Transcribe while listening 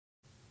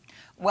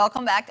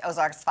Welcome back to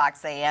Ozarks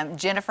Fox AM.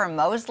 Jennifer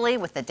Moseley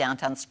with the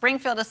Downtown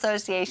Springfield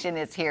Association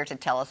is here to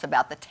tell us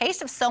about the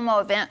Taste of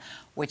SOMO event,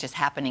 which is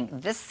happening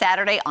this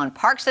Saturday on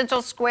Park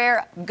Central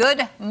Square.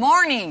 Good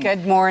morning.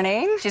 Good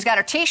morning. She's got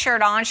her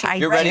T-shirt on.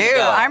 You're ready to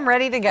go. I'm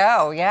ready to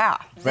go, yeah.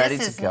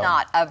 This is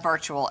not a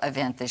virtual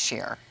event this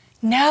year.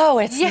 No,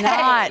 it's Yay.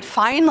 not.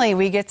 Finally,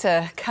 we get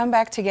to come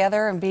back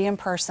together and be in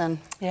person.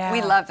 Yeah.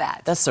 We love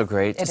that. That's so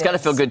great. It's It got to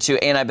is. feel good, too.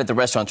 And I bet the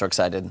restaurants are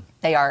excited.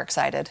 They are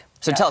excited.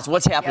 So tell us,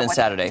 what's happening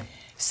Saturday?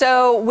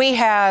 So we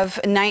have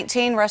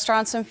 19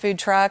 restaurants and food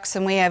trucks,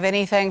 and we have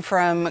anything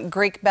from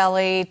Greek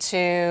Belly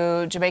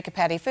to Jamaica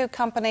Patty Food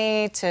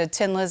Company to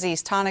Tin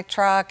Lizzie's Tonic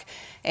Truck,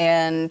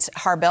 and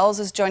Harbell's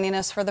is joining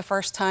us for the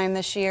first time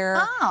this year.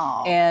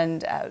 Oh.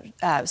 And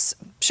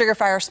Sugar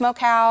Fire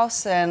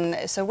Smokehouse,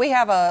 and so we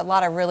have a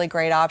lot of really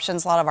great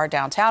options. A lot of our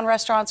downtown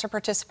restaurants are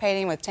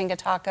participating with Tinga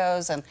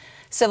Tacos and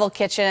Civil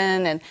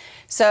Kitchen, and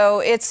so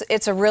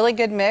it's a really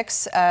good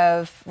mix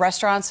of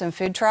restaurants and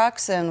food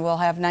trucks, and we'll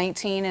have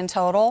 19 in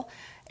total.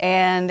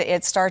 And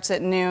it starts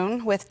at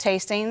noon with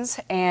tastings,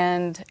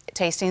 and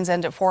tastings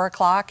end at 4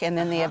 o'clock, and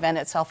then the event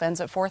itself ends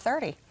at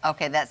 4:30.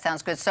 Okay, that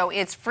sounds good. So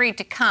it's free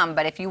to come,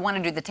 but if you want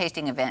to do the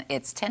tasting event,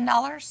 it's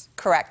 $10?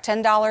 Correct,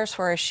 $10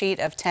 for a sheet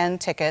of 10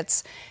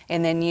 tickets,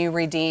 and then you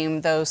redeem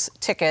those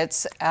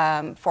tickets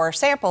for a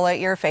sample at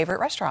your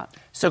favorite restaurant.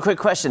 So quick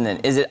question then.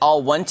 Is it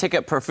all one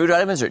ticket per food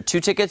item? Is it 2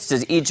 tickets?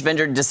 Does each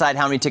vendor decide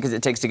how many tickets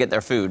it takes to get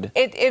their food?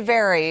 It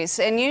varies,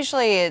 and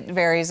usually it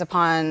varies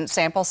upon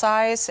sample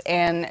size,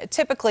 and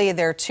typically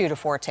there are 2 to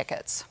 4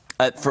 tickets.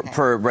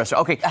 Per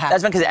restaurant. Okay,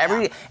 that's fun because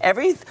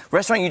every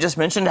restaurant you just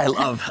mentioned, I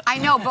love. I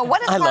know, but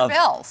what is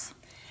Harbell's?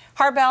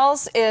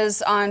 Harbell's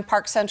is on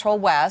Park Central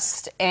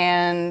West,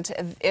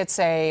 and it's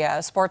a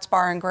sports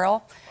bar and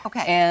grill.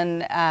 Okay.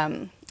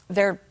 And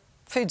their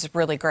food's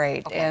really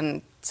great,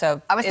 and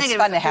so I was it's thinking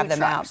fun it was to a have food them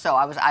truck, out. so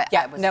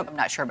I'm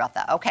not sure about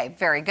that. Okay,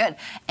 very good.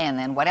 And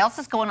then what else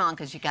is going on?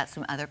 Because you got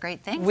some other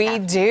great things. We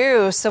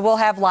do. So we'll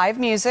have live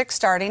music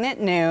starting at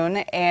noon,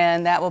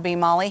 and that will be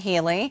Molly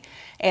Healy.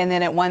 And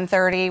then at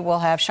 1:30 we'll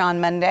have Sean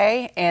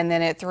Monday, and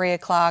then at 3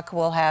 o'clock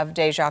we'll have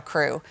Deja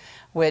Crew,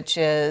 which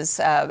is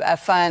a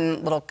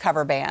fun little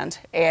cover band.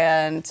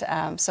 And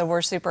so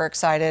we're super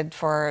excited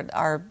for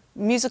our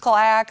musical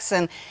acts,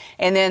 and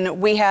then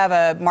we have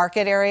a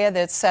market area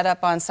that's set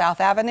up on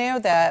South Avenue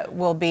that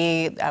will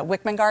be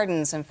Wickman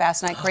Gardens and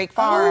Fast Night Creek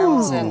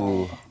Farms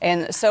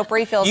and soap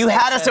refill You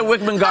section. had us at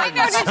Wickman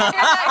Gardens.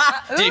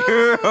 I know, did you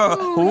hear that?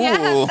 Ooh,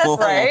 yes, that's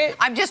right.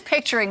 I'm just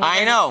picturing the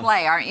I know.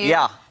 display, aren't you?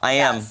 Yeah, I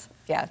am. Yes.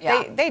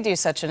 Yeah, they do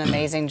such an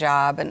amazing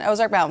job, and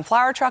Ozark Mountain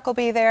Flower Truck will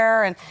be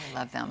there, and I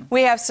love them.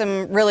 we have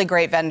some really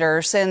great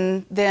vendors,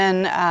 and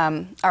then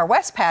our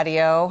West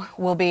patio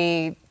will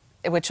be,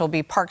 which will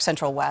be Park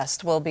Central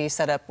West, will be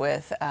set up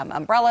with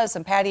umbrellas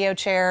and patio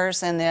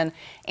chairs, and then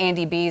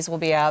Andy B's will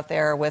be out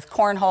there with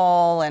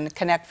cornhole and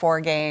Connect 4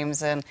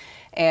 games, and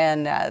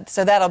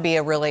so that'll be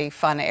a really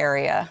fun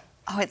area.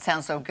 Oh, it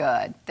sounds so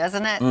good,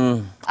 doesn't it?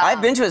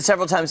 I've been to it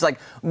several times. Like,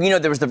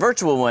 there was the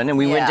virtual one, and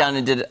we went Yeah. down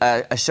and did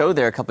a show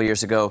there a couple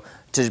years ago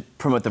to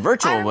promote the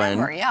virtual I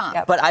remember, one. yeah.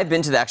 Yep. But I've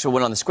been to the actual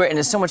one on the square, and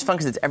it's so much fun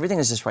because everything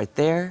is just right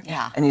there.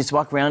 Yeah. And you just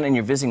walk around and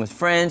you're visiting with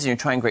friends and you're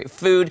trying great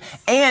food,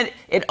 and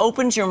it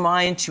opens your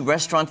mind to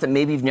restaurants that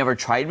maybe you've never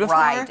tried before.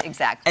 Right,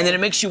 exactly. And then it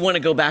makes you want to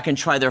go back and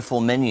try their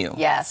full menu.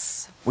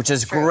 Yes. Which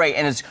is great,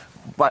 and it's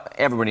what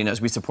everybody knows.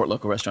 We support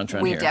local restaurants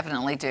around We here.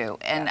 definitely do.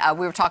 And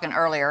we were talking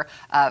earlier,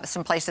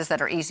 some places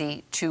that are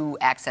easy to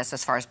access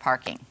as far as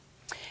parking.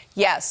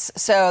 Yes,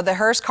 so the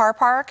Hearst Car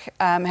Park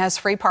has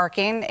free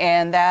parking,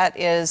 and that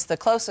is the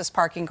closest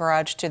parking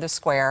garage to the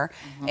square,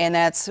 and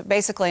that's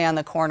basically on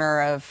the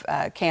corner of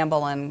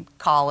Campbell and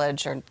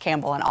College, or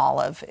Campbell and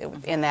Olive,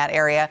 in that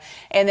area.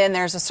 And then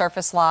there's a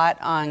surface lot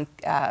on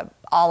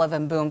Olive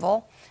and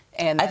Boonville.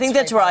 And I think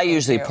that's where I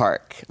usually too.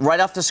 park. Right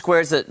off the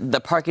squares,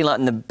 the parking lot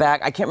in the back.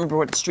 I can't remember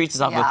what streets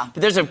is off Yeah. of,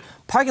 but there's a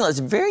parking lot that's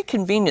very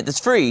convenient, that's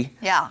free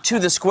to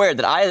the square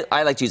that I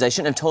like to use. I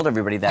shouldn't have told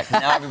everybody that,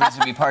 because now everybody's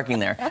going to be parking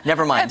there.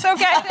 Never mind.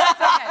 That's okay.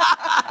 That's okay.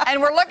 And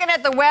we're looking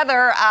at the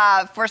weather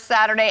for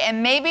Saturday,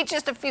 and maybe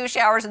just a few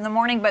showers in the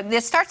morning, but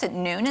this starts at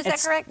noon, is that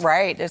correct?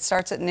 Right, it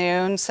starts at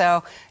noon,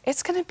 so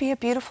it's going to be a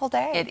beautiful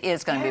day. It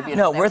is going to be a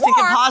beautiful No, day. we're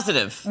thinking Warm.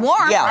 positive.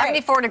 Warm, Yeah.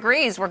 74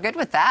 degrees. We're good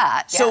with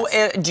that. So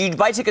Yes. do you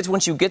buy tickets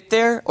once you get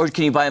there, or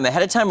can you buy them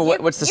ahead of time, or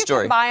what's the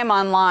story? You can buy them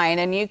online,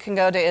 and you can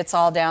go to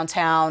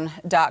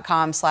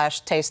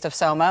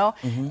itsalldowntown.com/tasteofsomo,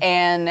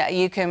 and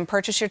you can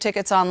purchase your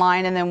tickets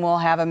online, and then we'll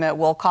have them at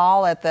Will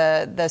Call at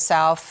the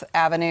South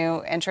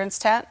Avenue entrance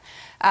tent,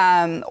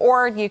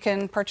 or you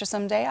can purchase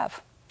them day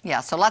of.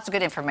 Yeah, so lots of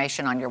good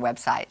information on your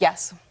website.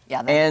 Yes.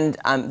 Yeah. And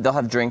they'll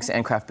have drinks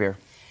and craft beer.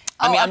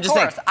 Oh, I'm of just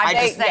saying. course. I'm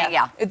just saying,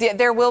 yeah.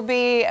 There will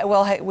be.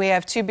 We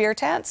have 2 beer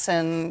tents,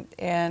 and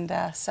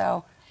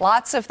so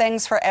lots of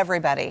things for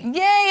everybody.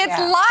 Yay, it's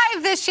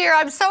live this year.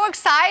 I'm so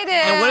excited.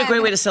 And what a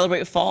great way to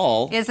celebrate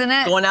fall. Isn't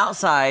it? Going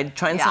outside,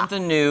 trying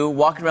something new,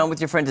 walking around with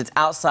your friends. It's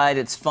outside,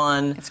 it's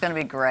fun. It's going to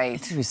be great.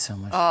 It's going to be so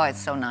much fun. Oh,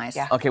 it's so nice.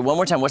 Yeah. Okay, one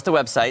more time. What's the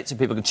website so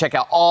people can check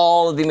out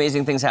all of the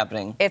amazing things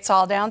happening? It's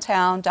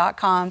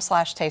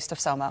alldowntown.com/Taste of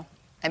SOMO.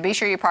 And be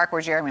sure you park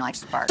where Jeremy likes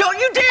to park. Don't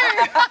you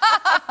dare!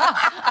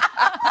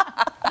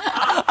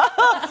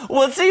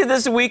 We'll see you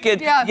this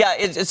weekend. Yeah,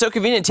 it's so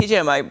convenient. TJ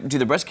and I do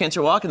the breast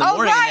cancer walk in the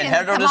morning and then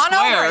head over to the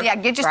square. Over. Yeah,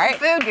 get you some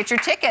food, get your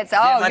tickets.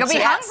 Oh, you'll be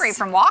hungry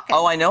from walking.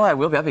 Oh, I know I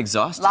will be. I'll be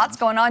exhausted. Lots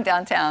going on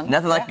downtown.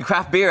 Nothing like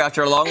craft beer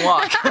after a long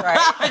walk.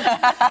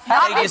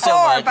 Not before, so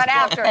much. but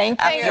after. Thank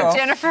you,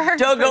 Jennifer.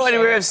 Don't go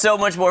anywhere. We have so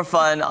much more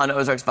fun on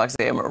Ozarks Fox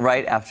AM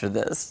right after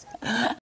this.